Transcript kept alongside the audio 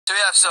So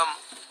we have some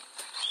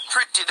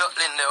pretty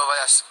duckling there over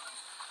here.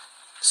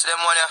 See them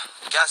one here?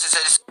 You can see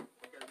this.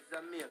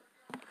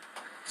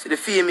 See the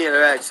female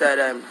right side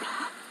of him.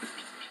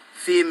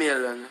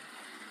 Female one.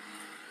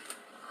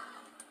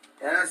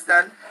 You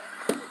understand?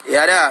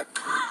 Yeah, that.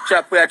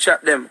 Chop where I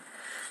chop them.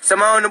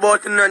 Some on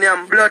about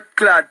them blood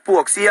clad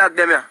pork. See you have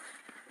them here.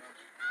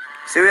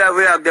 See we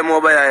have them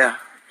over here.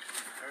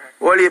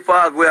 Holy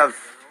park we have.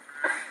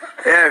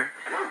 Here.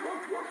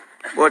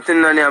 But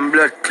them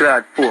blood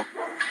clad pork.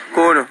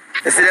 Cool.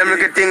 You see them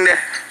little thing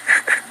there?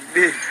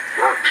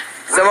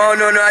 Somehow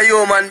no a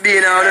human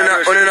being now, no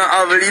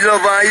have the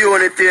love and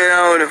unity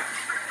now.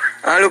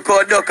 And look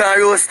how duck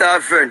and roast our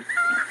friend.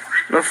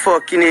 No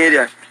fucking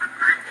idiot.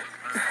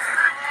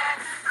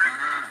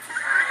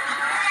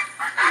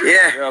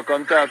 Yeah. Yeah,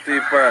 come talk to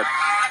you, parrot.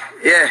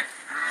 Yeah.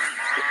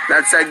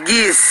 That's a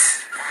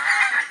geese.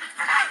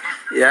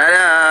 Yeah,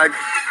 dog.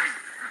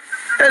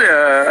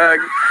 Yeah, dog.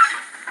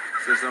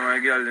 So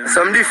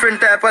some different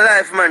type of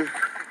life, man.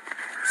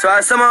 So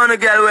as some of the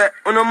girl where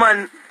no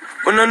man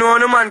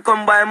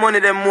come buy money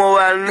them more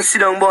while and sit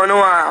down but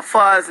no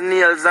false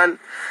nails and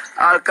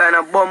all kind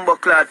of bumbo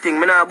clad thing.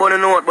 Me not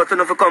born no but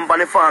no for come on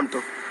the farm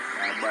too.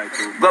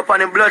 Go up on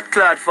the blood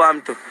clad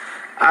farm too.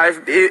 Or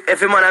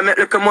if a man make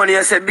little money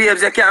and say,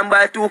 babes, you can't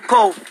buy 2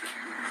 cow.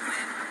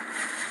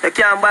 You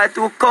can't buy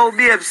 2 cow,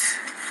 babes.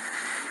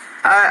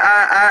 I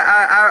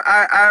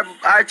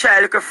try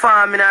like a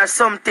farming or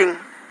something.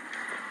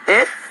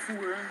 Eh?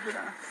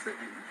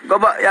 Go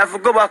back. You have to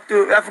go back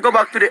to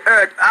the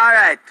earth.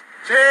 Alright.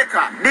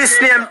 Cheka. This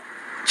name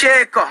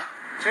Cheka.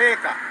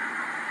 Cheka.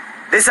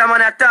 This a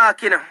man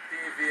talking, you know.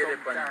 TV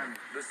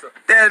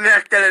Tell me,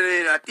 I'm telling you,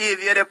 you know,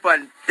 TV at the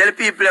pan. Tell the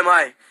people them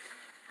I.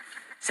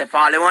 Say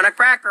Paulie want a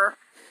cracker.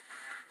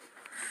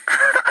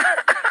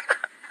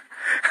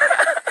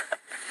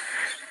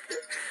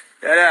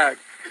 Yeah, dog.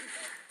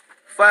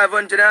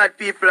 500 odd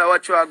people are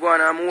watching what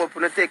going on. I'm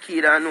hoping to take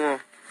heed and know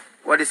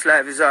what this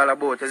life is all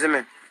about, you see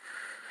me?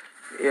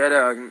 Yeah,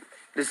 dog.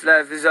 This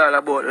life is all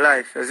about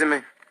life, you see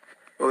me?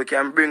 What we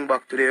can bring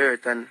back to the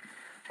earth and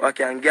what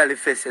can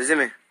gallifest, you see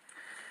me?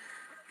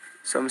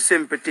 Some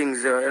simple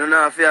things, though. You don't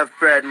know if you have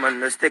pride, man.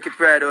 Just take your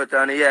pride out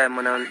on the air,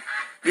 man, and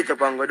get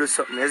up and go do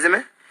something, you see me?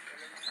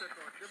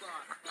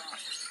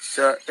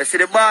 So, you see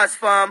the boss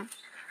farm,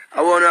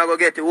 I want to go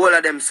get the whole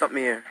of them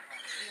something here.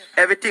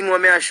 Everything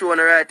what I show on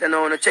the right and I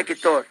want to check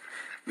it out.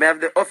 I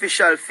have the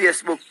official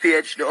Facebook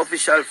page, the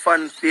official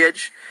fan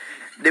page,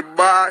 the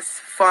boss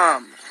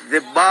farm.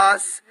 The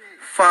boss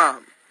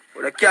farm.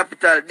 With a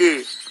capital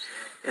D.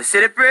 You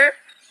see the prayer?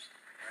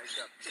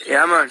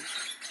 Yeah, man.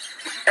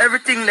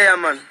 Everything there,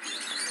 man.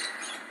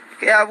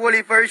 You have all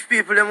the rich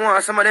people, them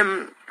want some of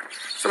them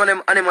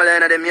animals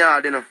in them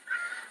yard, you know.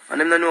 And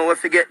them don't know where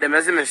to get them,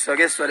 you see me? So I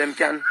guess what them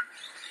can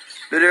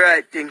do the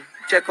right thing.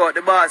 Check out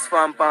the boss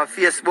farm on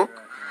Facebook.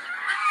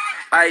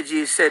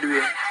 IG said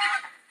we.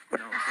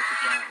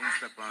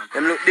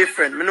 Them look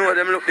different. I know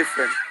them look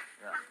different.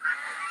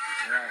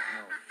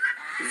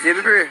 You see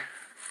me, bro?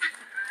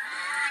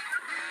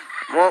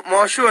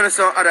 More showing us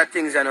some other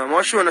things, you know.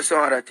 More showing us some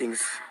other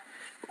things.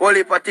 All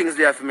heap of things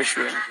there for me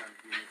showing.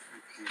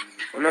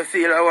 When I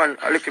feel I want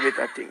a little bit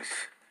of things.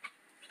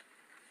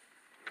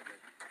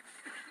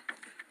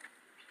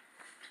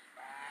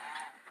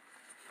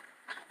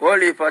 All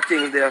heap of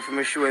things there for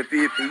me showing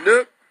people.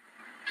 Look.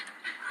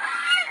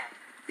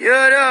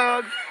 Yeah,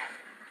 dog.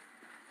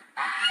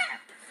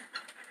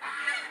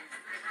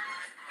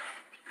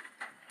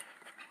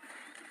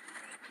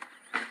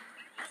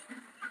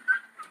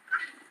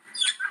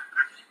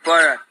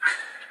 Parrot.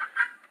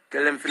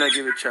 Tell them finna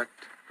give a chat.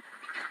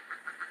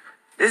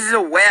 This is a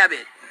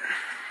rabbit.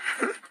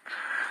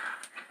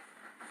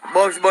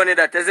 Bugs Bunny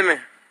that, you see me?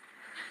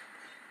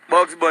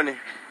 Bugs Bunny.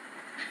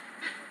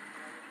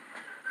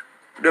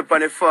 Up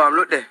on the farm,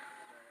 look there.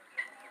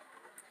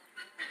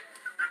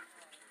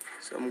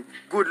 Some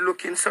good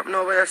looking something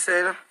over here, say,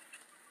 you know?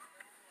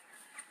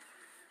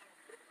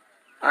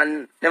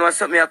 And them are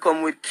something that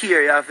come with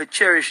care. You have to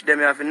cherish them,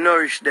 you have to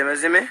nourish them, you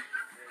see me?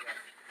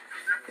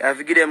 You have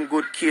to give them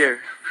good care.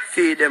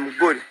 Feed them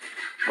good.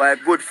 By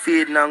good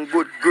feeding and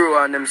good grow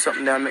on them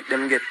something that make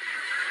them get.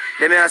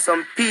 Them have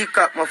some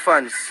peacock, my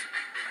fans.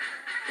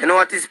 You know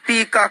what is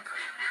peacock?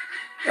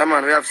 Yeah,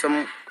 man, we have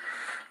some...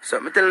 So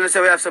I'm telling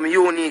you, we have some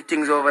unique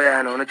things over here,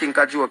 you know. I think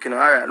I joke, you know.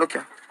 Alright, look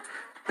here.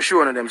 I'm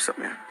showing them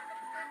something here.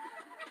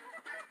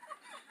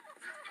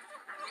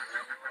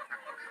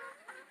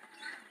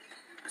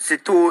 See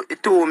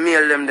two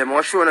male them.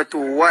 I'm showing you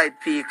 2 white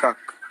peacock.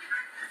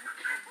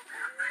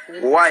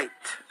 White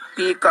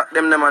peacock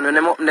them, man. When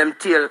them open them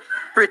tail,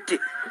 pretty.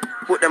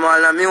 Put them all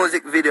in a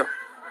music video.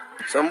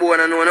 Some boy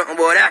don't know nothing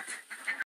about that.